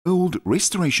World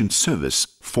Restoration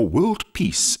Service for World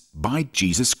Peace by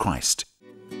Jesus Christ.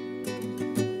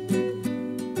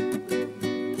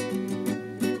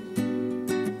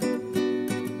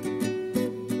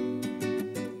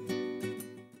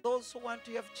 Those who want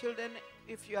to have children,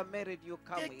 if you are married, you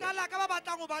come here.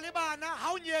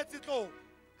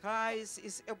 Christ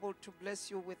is able to bless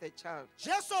you with a child.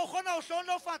 The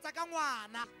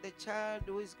child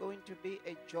who is going to be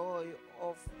a joy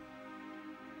of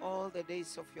all the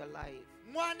days of your life.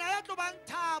 The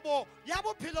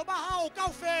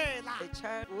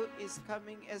child who is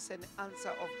coming as an answer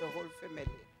of the whole family.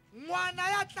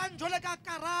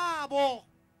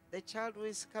 The child who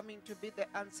is coming to be the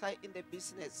answer in the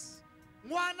business. The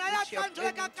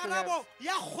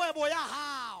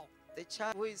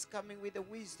child who is coming with the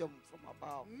wisdom from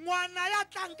above.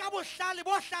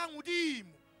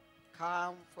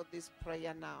 Come for this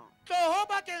prayer now.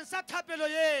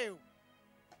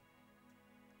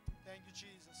 Thank you,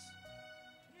 Jesus.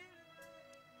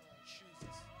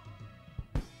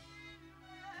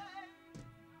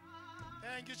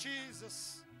 Thank you,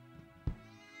 Jesus.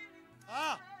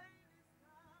 Thank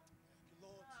you,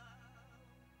 Lord.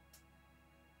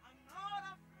 I'm not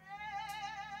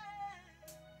afraid.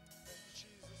 Thank you,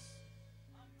 Jesus.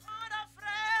 I'm not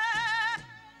afraid.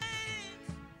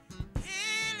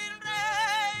 Healing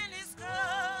rain is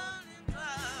coming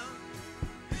down.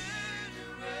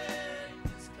 Healing rain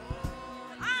is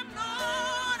coming. I'm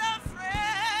not afraid.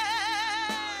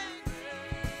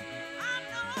 I'm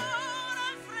not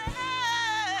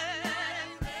afraid.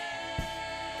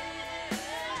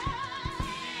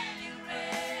 Healing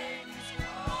rain is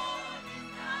coming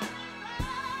down.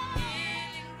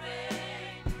 Healing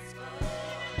rain is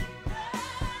coming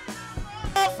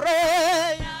down.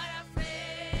 Afraid.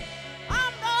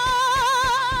 I'm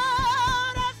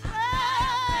not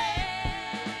afraid.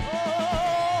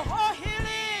 Oh,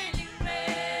 healing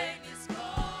rain is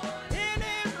coming.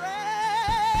 Healing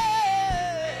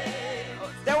rain.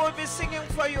 They will be singing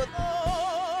for you.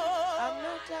 Oh, I'm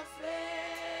not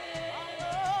afraid. I'm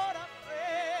not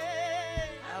afraid.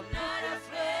 I'm not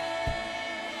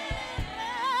afraid.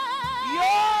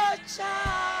 Your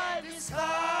child is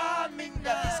coming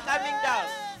down. It's coming down.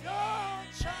 Your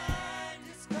child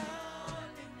is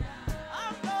coming down.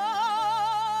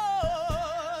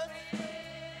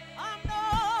 I'm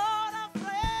not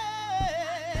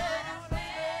afraid.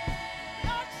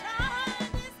 Your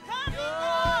child is coming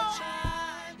down.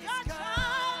 Your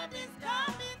child is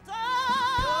coming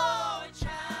down.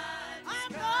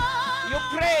 You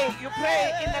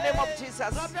pray in the name of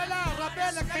Jesus.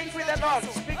 Speak with the Lord.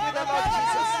 Speak with the Lord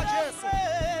Jesus.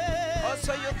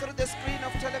 Also you through the screen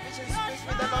of television, speak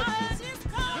with the Lord Jesus.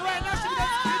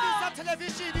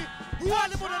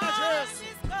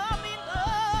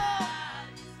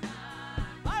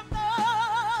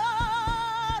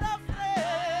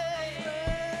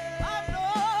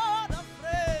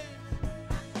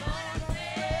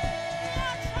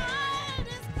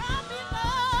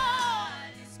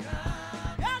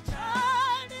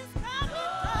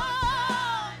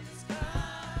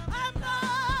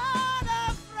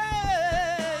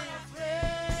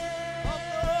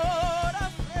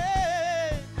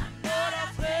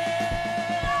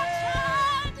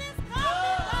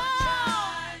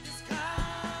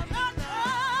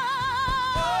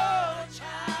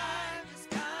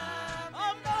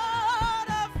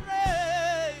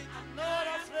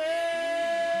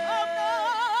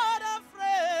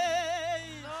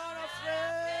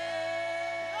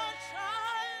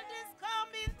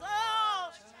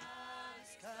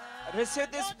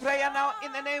 Receive this prayer now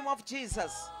in the name of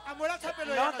Jesus.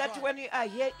 Know that when you are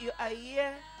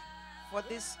here for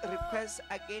this request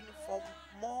again, for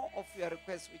more of your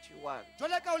requests which you want.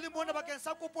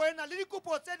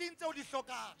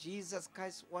 Jesus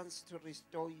Christ wants to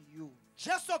restore you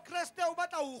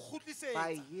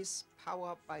by His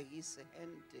power, by His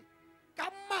hand.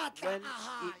 When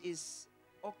He is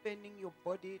opening your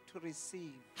body to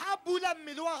receive a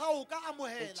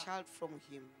child from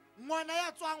Him.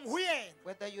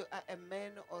 Whether you are a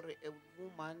man or a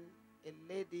woman, a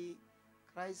lady,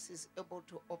 Christ is able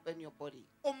to open your body.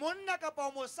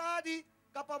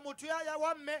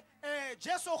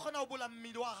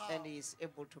 And He is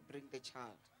able to bring the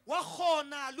child.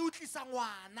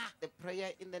 The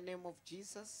prayer in the name of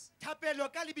Jesus.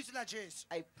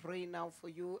 I pray now for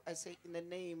you. I say in the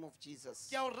name of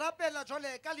Jesus.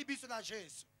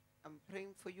 I'm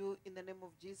praying for you in the name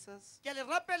of Jesus.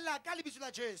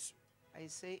 I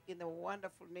say in the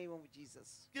wonderful name of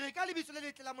Jesus. Ke re ka lebitso le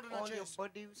letle la Morena All your Jesu.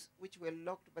 bodies which were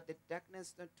locked by the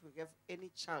darkness not to have any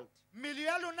child. Mmele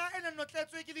ya lona e ne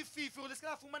notletswe ke lefifi gore le se ka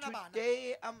la fumana bana.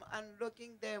 Today I'm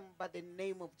unlocking them by the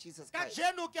name of Jesus Ka Christ.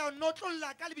 jeno ke a o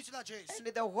notlolla ka lebitso la Jesu. And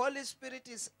the Holy Spirit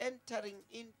is entering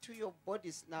into your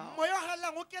bodies now, Moya o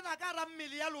hallang o kena ka hara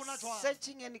mmele ya lona jwale.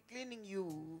 searching and cleaning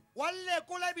you. Wa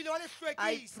lekola ebile wa le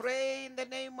I hlwekisa. pray in the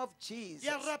name of Jesus.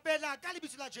 Ke rapela ka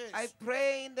lebitso la Jesu. I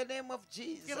pray in the name of Ke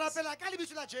Jesus. rapela ka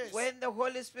lebitso la Jesu. When the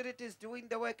Holy Spirit is doing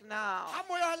the work now, Ha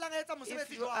moya o hallang a etsa if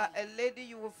mosebetsi you are jwale. a lady,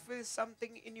 you will feel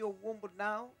something in your womb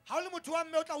now. Ha o le motho wa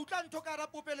mme o tla utlwa ntho ka hara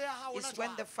popelo ya hao It's hona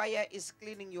when the jwale. fire is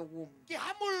cleaning your womb. Ke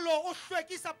ha mollo o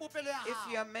hlwekisa popelo ya If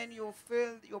you hao. are a man, you will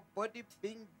feel your body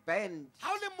being burned.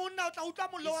 Ha o le monna o tla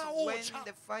utlwa mollo wa ho It's when tjha.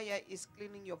 the fire is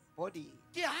cleaning your body.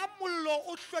 Ke ha mollo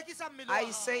o hlwekisa mmele wa I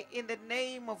hao. say in the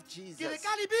name of Ke re Jesus, ka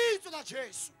lebitso la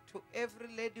Jesu. to every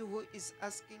lady who is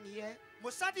asking here,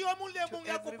 Mosadi yo mong le to mong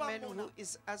ya every man kopang mona. who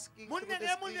is asking through Monna the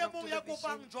le mong screen le of mong ya kopang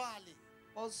television, jwale.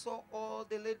 also all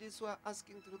the ladies who are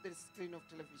asking through the screen of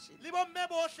television, Le bomme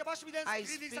bohle ba shebileng I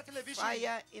screening sa speak television.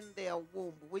 fire in their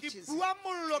womb, Ke which is bua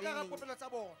mollo ka hara cleaning, popelo tsa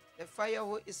bona. the fire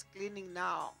who is cleaning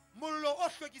now Mollo o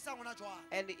hlwekisang hona jwale.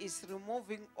 and is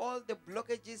removing all the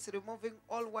blockages, removing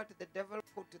all what the devil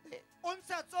put there. O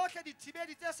ntsha tsohle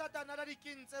dithibedi tse Satane a di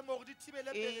kentse mo hore di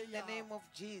thibele pele In the ya name hao. of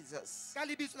Jesus, Ka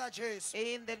lebitso la Jesu.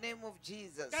 in the name of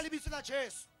Jesus, Ka lebitso la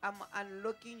Jesu. I'm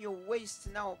unlocking your waist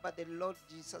now by the Lord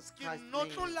Jesus Ke Christ. name.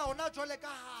 notlolla hona jwale ka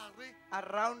hare.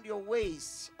 Around your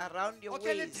waist, around your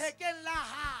Okay, waist, lethekeng la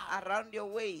hao. around your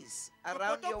waist,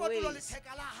 around your Potopotolo waist.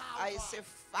 letheka la hao I jwale. say Ke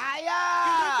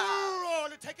fire, mollo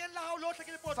lethekeng la hao lohle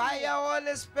ke lepotolo. fire,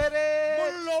 Holy Spirit.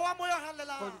 Mollo wa moya o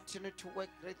hallelang. Continue to work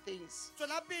great things.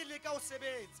 Tswela pele ka ho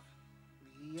sebetsa.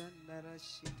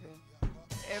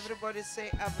 Everybody say,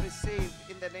 I've received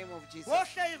in the name of Jesus.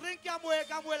 Hohle e reng ke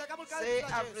amohela ka moka Say, lebitso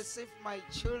la I've Jesu. received my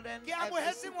children, Ke I've amohetse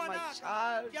received my ngwanaka.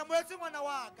 child Ke amohetse ngwana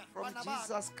wa ka. from Bana ba ka.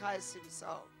 Jesus Christ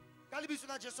Himself. Ka lebitso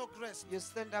la Jesu Kriste. You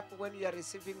stand up when you are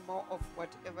receiving more of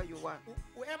whatever you want.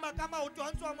 O ema ka maoto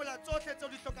ha ntse o amohela tsohle tseo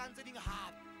di hlokang tse ding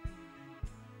hape.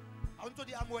 Ha o ntso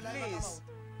di amohela ema ka Please,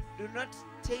 maoto. do not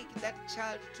take that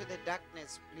child to the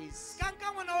darkness, please. Ka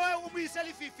nka ngwana wa hao o mo ise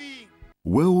lefifing.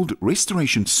 World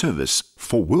Restoration Service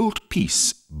for World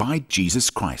Peace by Jesus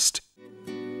Christ.